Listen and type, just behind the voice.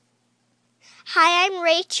Hi, I'm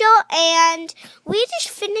Rachel, and we just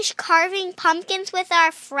finished carving pumpkins with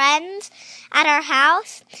our friends at our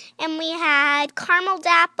house, and we had caramel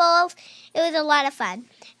apples. It was a lot of fun,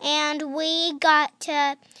 and we got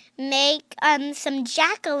to make some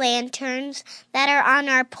jack-o'-lanterns that are on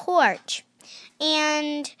our porch.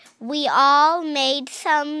 And we all made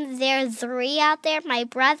some. There are 3 out there. My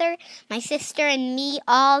brother, my sister, and me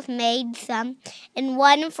all made some, and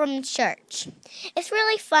one from church. It's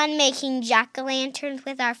really fun making jack-o'-lanterns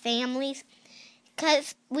with our families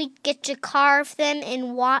because we get to carve them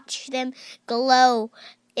and watch them glow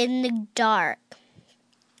in the dark.